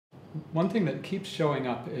one thing that keeps showing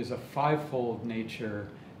up is a fivefold nature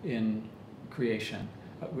in creation.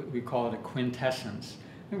 We call it a quintessence.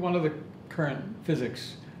 And one of the current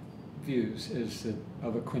physics views is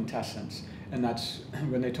of a quintessence. And that's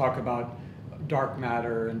when they talk about dark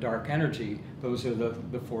matter and dark energy, those are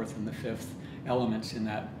the fourth and the fifth elements in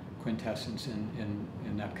that quintessence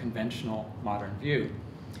in that conventional modern view.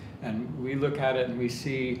 And we look at it and we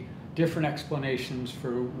see different explanations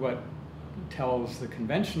for what tells the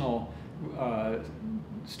conventional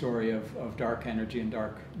story of dark energy and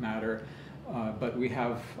dark matter, but we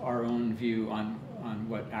have our own view on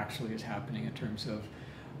what actually is happening in terms of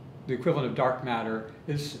the equivalent of dark matter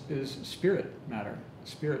is spirit matter,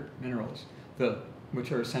 spirit minerals,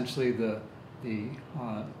 which are essentially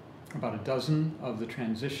about a dozen of the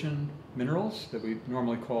transition minerals that we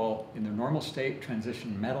normally call, in their normal state,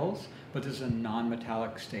 transition metals, but this is a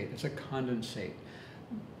non-metallic state. It's a condensate.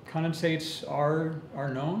 Condensates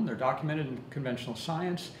are known, they're documented in conventional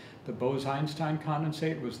science. The Bose-Einstein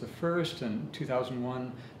condensate was the first, and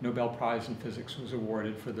 2001 Nobel Prize in Physics was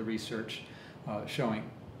awarded for the research showing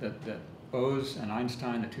that Bose and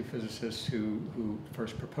Einstein, the two physicists who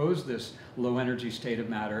first proposed this low energy state of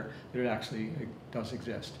matter, that it actually does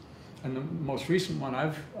exist. And the most recent one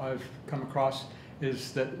I've come across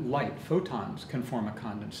is that light, photons, can form a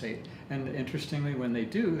condensate. And interestingly, when they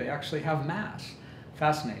do, they actually have mass.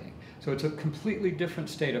 Fascinating. So it's a completely different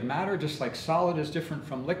state of matter, just like solid is different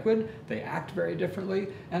from liquid. They act very differently,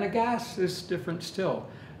 and a gas is different still.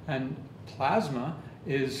 And plasma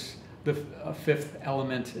is the fifth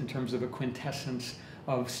element in terms of a quintessence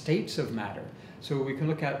of states of matter. So we can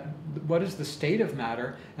look at what is the state of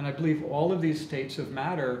matter, and I believe all of these states of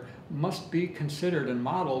matter must be considered and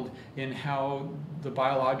modeled in how the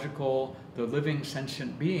biological, the living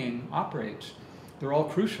sentient being operates. They're all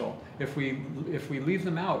crucial. If we leave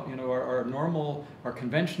them out, our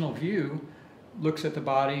conventional view looks at the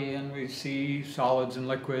body and we see solids and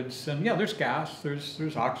liquids, and yeah, there's gas,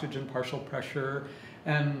 there's oxygen, partial pressure,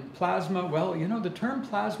 and plasma. Well, the term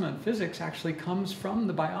plasma in physics actually comes from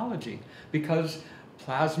the biology, because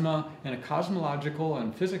plasma in a cosmological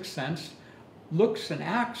and physics sense looks and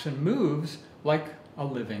acts and moves like a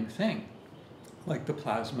living thing, like the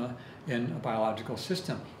plasma in a biological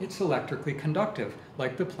system. It's electrically conductive,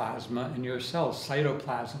 like the plasma in your cells,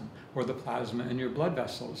 cytoplasm, or the plasma in your blood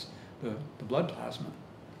vessels, the blood plasma.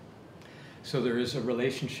 So there is a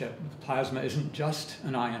relationship. Plasma isn't just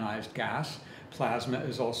an ionized gas. Plasma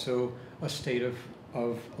is also a state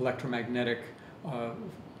of electromagnetic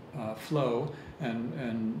flow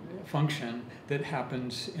and function that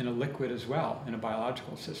happens in a liquid as well, in a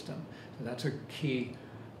biological system. So that's a key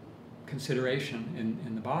consideration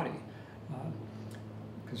in the body,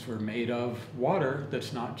 because we're made of water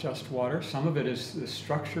that's not just water. Some of it is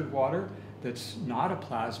structured water that's not a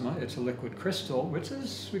plasma, it's a liquid crystal, which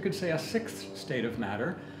is, we could say, a sixth state of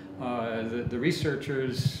matter. The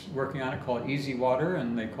researchers working on it call it easy water,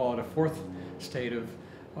 and they call it a fourth state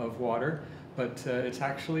of water, but it's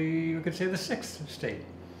actually, we could say, the sixth state.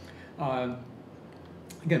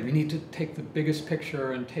 Again, we need to take the biggest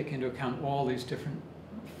picture and take into account all these different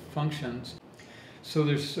functions. So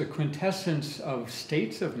there's a quintessence of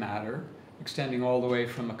states of matter extending all the way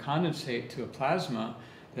from a condensate to a plasma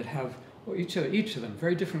that have each of them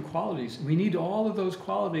very different qualities. We need all of those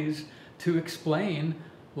qualities to explain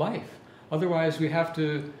life. Otherwise, we have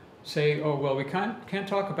to say, oh, well, we can't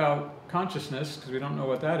talk about consciousness because we don't know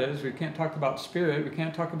what that is. We can't talk about spirit. We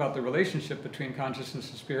can't talk about the relationship between consciousness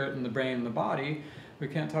and spirit and the brain and the body. We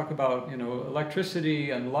can't talk about,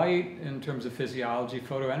 electricity and light in terms of physiology,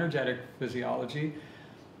 photoenergetic physiology.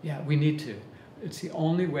 Yeah, we need to. It's the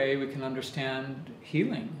only way we can understand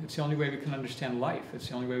healing. It's the only way we can understand life. It's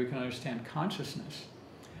the only way we can understand consciousness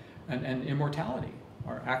and immortality.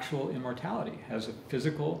 Our actual immortality has a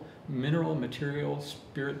physical, mineral, material,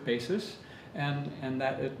 spirit basis, and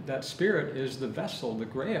that spirit is the vessel, the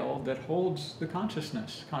grail that holds the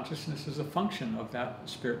consciousness. Consciousness is a function of that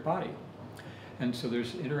spirit body. And so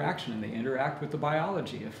there's interaction, and they interact with the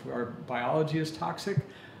biology. If our biology is toxic,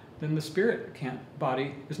 then the spirit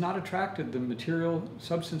body is not attracted. The material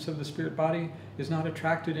substance of the spirit body is not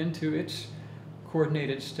attracted into its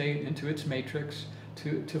coordinated state, into its matrix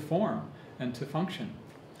to form and to function.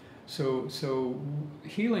 So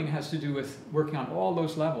healing has to do with working on all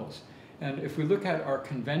those levels. And if we look at our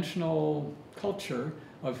conventional culture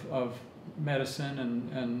of medicine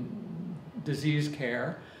and disease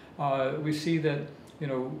care, we see that,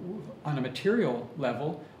 on a material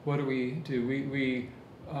level, what do? We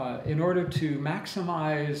in order to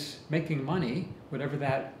maximize making money, whatever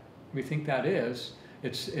that we think that is,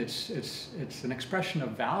 It's an expression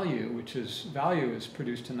of value, value is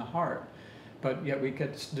produced in the heart. But yet we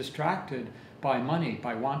get distracted by money,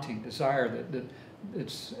 by wanting, desire, that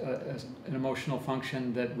it's an emotional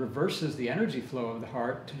function that reverses the energy flow of the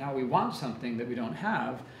heart to now we want something that we don't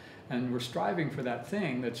have, and we're striving for that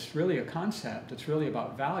thing that's really a concept, it's really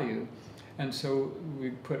about value. And so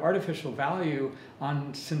we put artificial value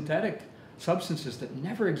on synthetic substances that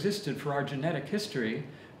never existed for our genetic history.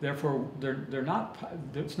 Therefore,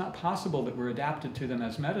 it's not possible that we're adapted to them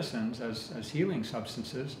as medicines, as healing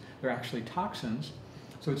substances. They're actually toxins.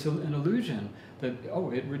 So it's an illusion that, oh,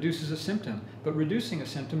 it reduces a symptom. But reducing a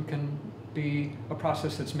symptom can be a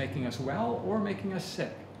process that's making us well or making us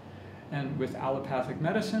sick. And with allopathic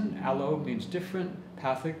medicine, allo means different,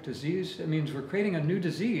 pathic, disease. It means we're creating a new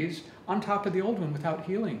disease on top of the old one without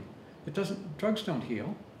healing. Drugs don't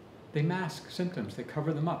heal. They mask symptoms. They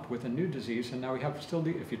cover them up with a new disease, and now we have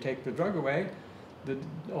if you take the drug away, the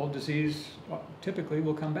old disease typically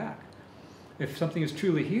will come back. If something is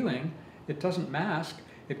truly healing, it doesn't mask.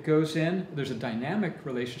 It goes in. There's a dynamic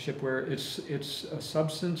relationship where it's a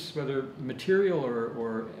substance, whether material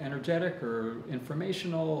or energetic or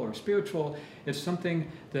informational or spiritual. It's something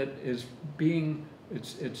that is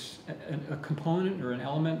it's a component or an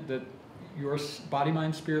element that your body,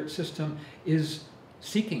 mind, spirit system is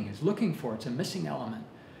seeking, is looking for. It's a missing element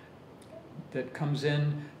that comes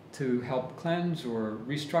in to help cleanse or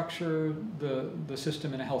restructure the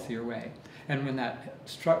system in a healthier way. And when that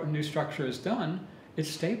new structure is done, it's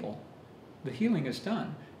stable. The healing is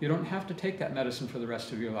done. You don't have to take that medicine for the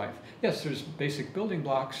rest of your life. Yes, there's basic building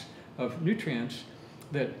blocks of nutrients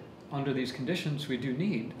that under these conditions we do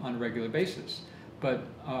need on a regular basis. But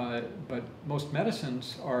most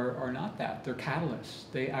medicines are not that. They're catalysts.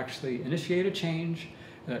 They actually initiate a change,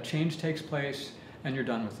 that change takes place, and you're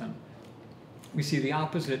done with them. We see the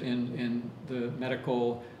opposite in the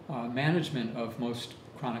medical management of most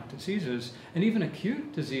chronic diseases, and even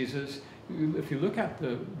acute diseases. If you look at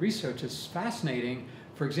the research, it's fascinating.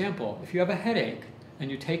 For example, if you have a headache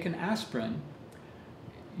and you take an aspirin,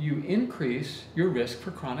 you increase your risk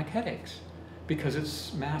for chronic headaches, because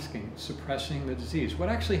it's masking, suppressing the disease. What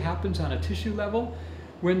actually happens on a tissue level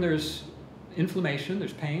when there's inflammation,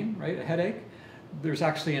 there's pain, right, a headache, there's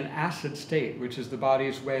actually an acid state, which is the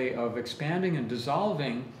body's way of expanding and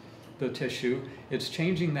dissolving the tissue. It's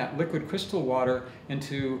changing that liquid crystal water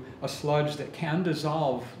into a sludge that can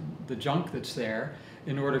dissolve the junk that's there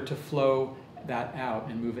in order to flow that out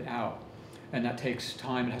and move it out. And that takes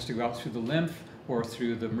time. It has to go out through the lymph, or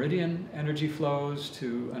through the meridian energy flows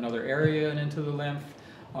to another area and into the lymph,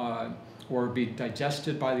 or be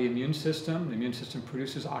digested by the immune system. The immune system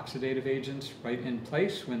produces oxidative agents right in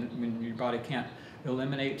place when your body can't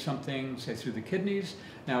eliminate something, say through the kidneys.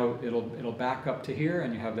 Now it'll back up to here,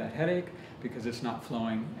 and you have that headache because it's not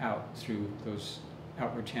flowing out through those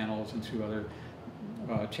outward channels and through other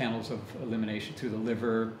channels of elimination, through the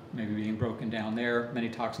liver, maybe being broken down there. Many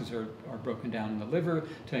toxins are broken down in the liver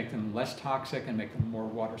to make them less toxic and make them more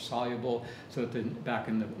water soluble, so that then back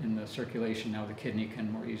in the circulation, now the kidney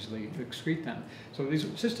can more easily excrete them. So these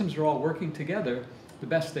systems are all working together the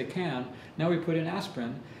best they can. Now we put in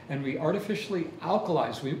aspirin, and we artificially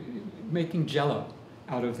alkalize, making jello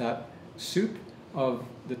out of that soup. Of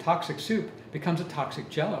the toxic soup becomes a toxic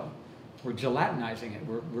jello. We're gelatinizing it.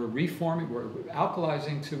 We're reforming. We're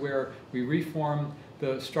alkalizing to where we reform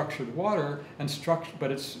the structured water,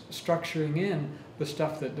 but it's structuring in the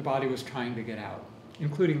stuff that the body was trying to get out,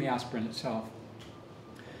 including the aspirin itself.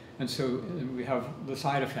 And so we have the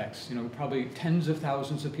side effects. Probably tens of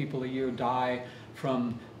thousands of people a year die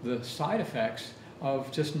from the side effects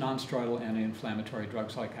of just non-steroidal anti-inflammatory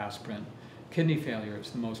drugs like aspirin. Kidney failure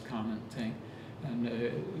is the most common thing. And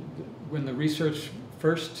when the research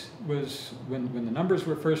first was, when the numbers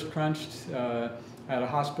were first crunched at a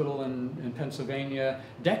hospital in Pennsylvania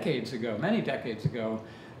decades ago, many decades ago,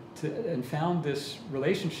 and found this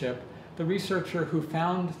relationship, the researcher who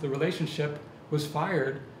found the relationship was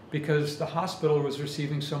fired because the hospital was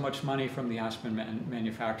receiving so much money from the aspirin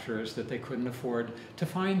manufacturers that they couldn't afford to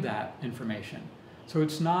find that information. So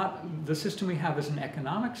it's not, the system we have is an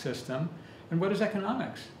economic system. And what is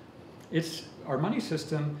economics? Our money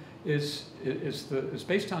system is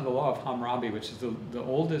based on the law of Hammurabi, which is the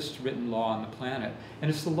oldest written law on the planet.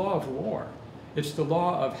 And it's the law of war. It's the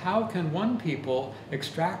law of how can one people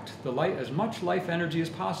extract as much life energy as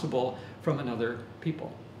possible from another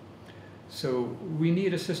people. So we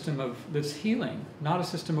need a system that's healing, not a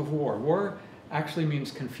system of war. War actually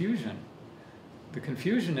means confusion. The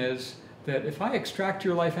confusion is that if I extract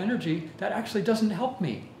your life energy, that actually doesn't help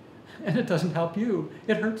me. And it doesn't help you.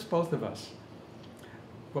 It hurts both of us.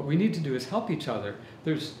 What we need to do is help each other.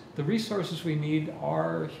 The resources we need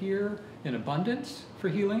are here in abundance for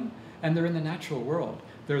healing, and they're in the natural world.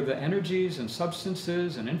 They're the energies and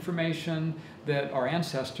substances and information that our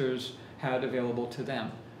ancestors had available to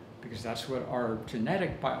them, because that's what our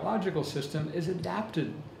genetic biological system is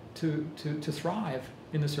adapted to thrive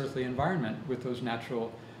in this earthly environment with those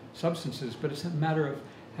natural substances. But it's a matter of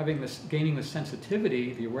gaining the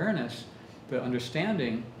sensitivity, the awareness, the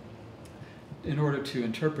understanding, in order to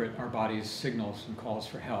interpret our body's signals and calls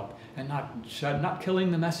for help, and not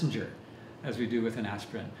killing the messenger, as we do with an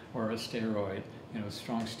aspirin or a steroid.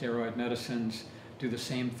 Strong steroid medicines do the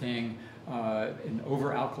same thing in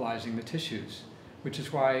over-alkalizing the tissues, which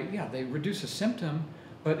is why, they reduce a symptom,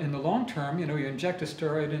 but in the long term, you inject a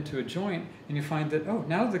steroid into a joint and you find that, oh,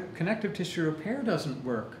 now the connective tissue repair doesn't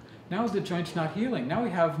work. Now the joint's not healing. Now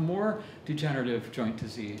we have more degenerative joint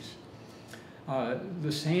disease.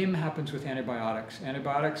 The same happens with antibiotics.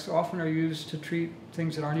 Antibiotics often are used to treat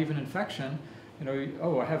things that aren't even infection.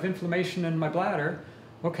 Oh, I have inflammation in my bladder.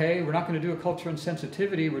 Okay, we're not going to do a culture and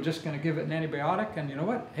sensitivity. We're just going to give it an antibiotic, and you know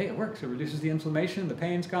what? Hey, it works. It reduces the inflammation. The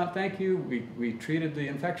pain's gone. Thank you. We treated the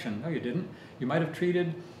infection. No, you didn't. You might have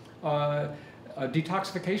treated a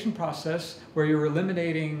detoxification process where you were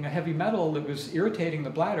eliminating a heavy metal that was irritating the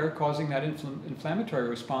bladder, causing that inflammatory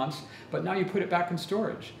response, but now you put it back in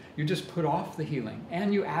storage. You just put off the healing,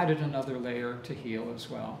 and you added another layer to heal as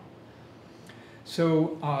well.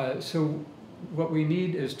 So what we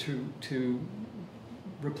need is to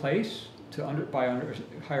replace, by a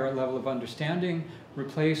higher level of understanding,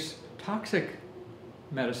 replace toxic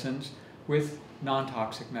medicines with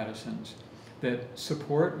non-toxic medicines that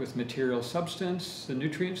support with material substance the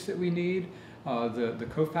nutrients that we need, the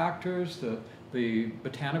cofactors, the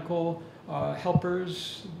botanical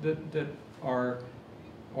helpers that are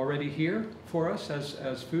already here for us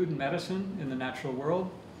as food and medicine in the natural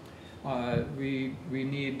world. We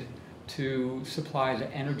need to supply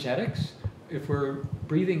the energetics. If we're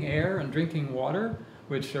breathing air and drinking water,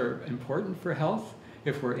 which are important for health,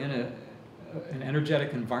 if we're in an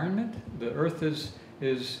energetic environment, the earth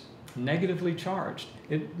is negatively charged.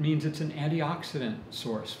 It means it's an antioxidant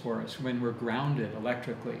source for us when we're grounded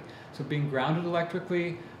electrically. So being grounded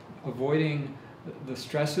electrically, avoiding the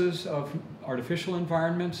stresses of artificial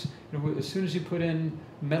environments. As soon as you put in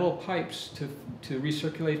metal pipes to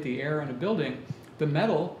recirculate the air in a building, the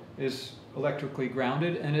metal is electrically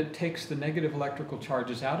grounded, and it takes the negative electrical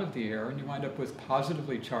charges out of the air, and you wind up with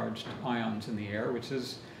positively charged ions in the air, which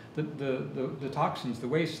is the toxins, the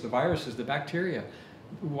waste, the viruses, the bacteria.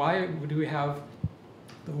 Why do we have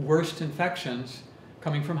the worst infections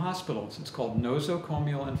coming from hospitals? It's called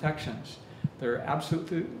nosocomial infections. They're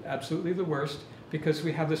absolutely the worst because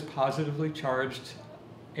we have this positively charged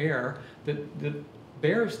air that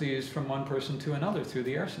bears these from one person to another through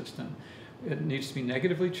the air system. It needs to be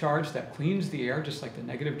negatively charged. That cleans the air, just like the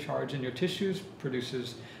negative charge in your tissues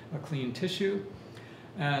produces a clean tissue.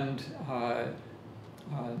 And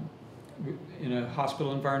in a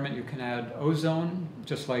hospital environment, you can add ozone,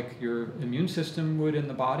 just like your immune system would in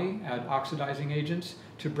the body, add oxidizing agents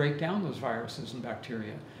to break down those viruses and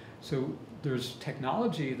bacteria. So there's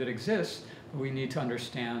technology that exists, but we need to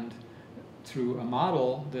understand through a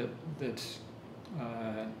model that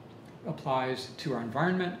applies to our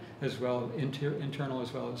environment as well, internal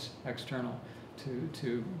as well as external,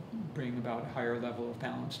 to bring about a higher level of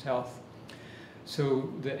balanced health.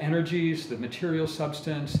 So the energies, the material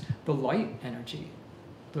substance, the light energy,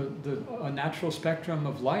 a natural spectrum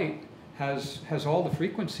of light has all the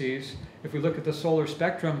frequencies. If we look at the solar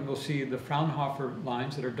spectrum, we'll see the Fraunhofer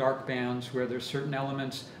lines that are dark bands where there's certain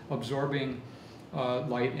elements absorbing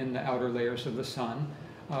light in the outer layers of the sun.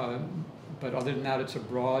 But other than that, it's a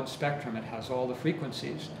broad spectrum. It has all the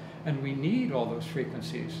frequencies. And we need all those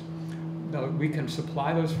frequencies. Now, we can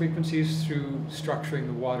supply those frequencies through structuring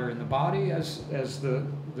the water in the body as the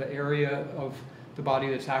area of the body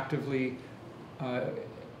that's actively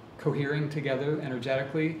cohering together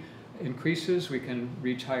energetically increases. We can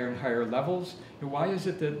reach higher and higher levels. And why is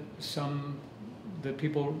it that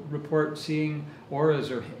people report seeing auras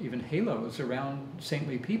or even halos around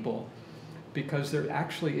saintly people? Because there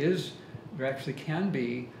actually can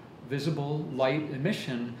be visible light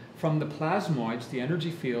emission from the plasmoids, the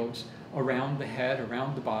energy fields around the head,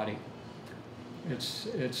 around the body.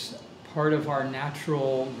 It's part of our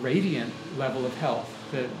natural radiant level of health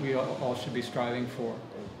that we all should be striving for.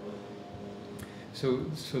 So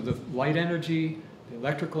the light energy, the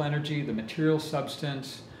electrical energy, the material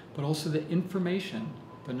substance, but also the information,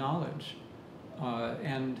 the knowledge.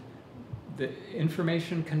 And The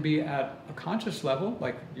information can be at a conscious level,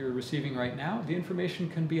 like you're receiving right now. The information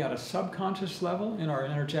can be at a subconscious level in our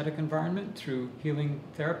energetic environment through healing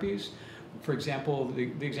therapies. For example,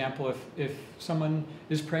 the example, if someone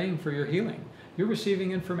is praying for your healing, you're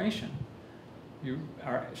receiving information.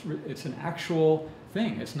 It's an actual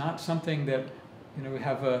thing. It's not something that, we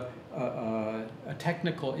have a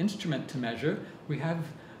technical instrument to measure. We have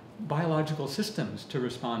biological systems to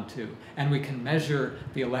respond to, and we can measure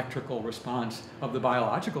the electrical response of the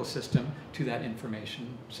biological system to that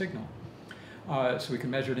information signal. So we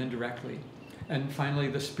can measure it indirectly. And finally,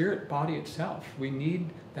 the spirit body itself. We need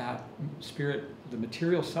that spirit, the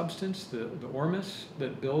material substance, the ormus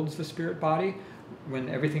that builds the spirit body. When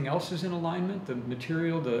everything else is in alignment, the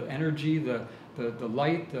material, the energy, the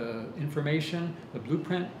light, the information, the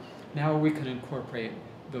blueprint, now we can incorporate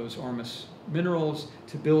those ormus minerals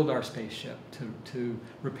to build our spaceship, to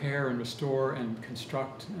repair and restore and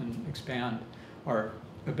construct and expand our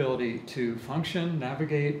ability to function,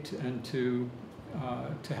 navigate, and to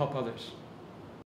help others.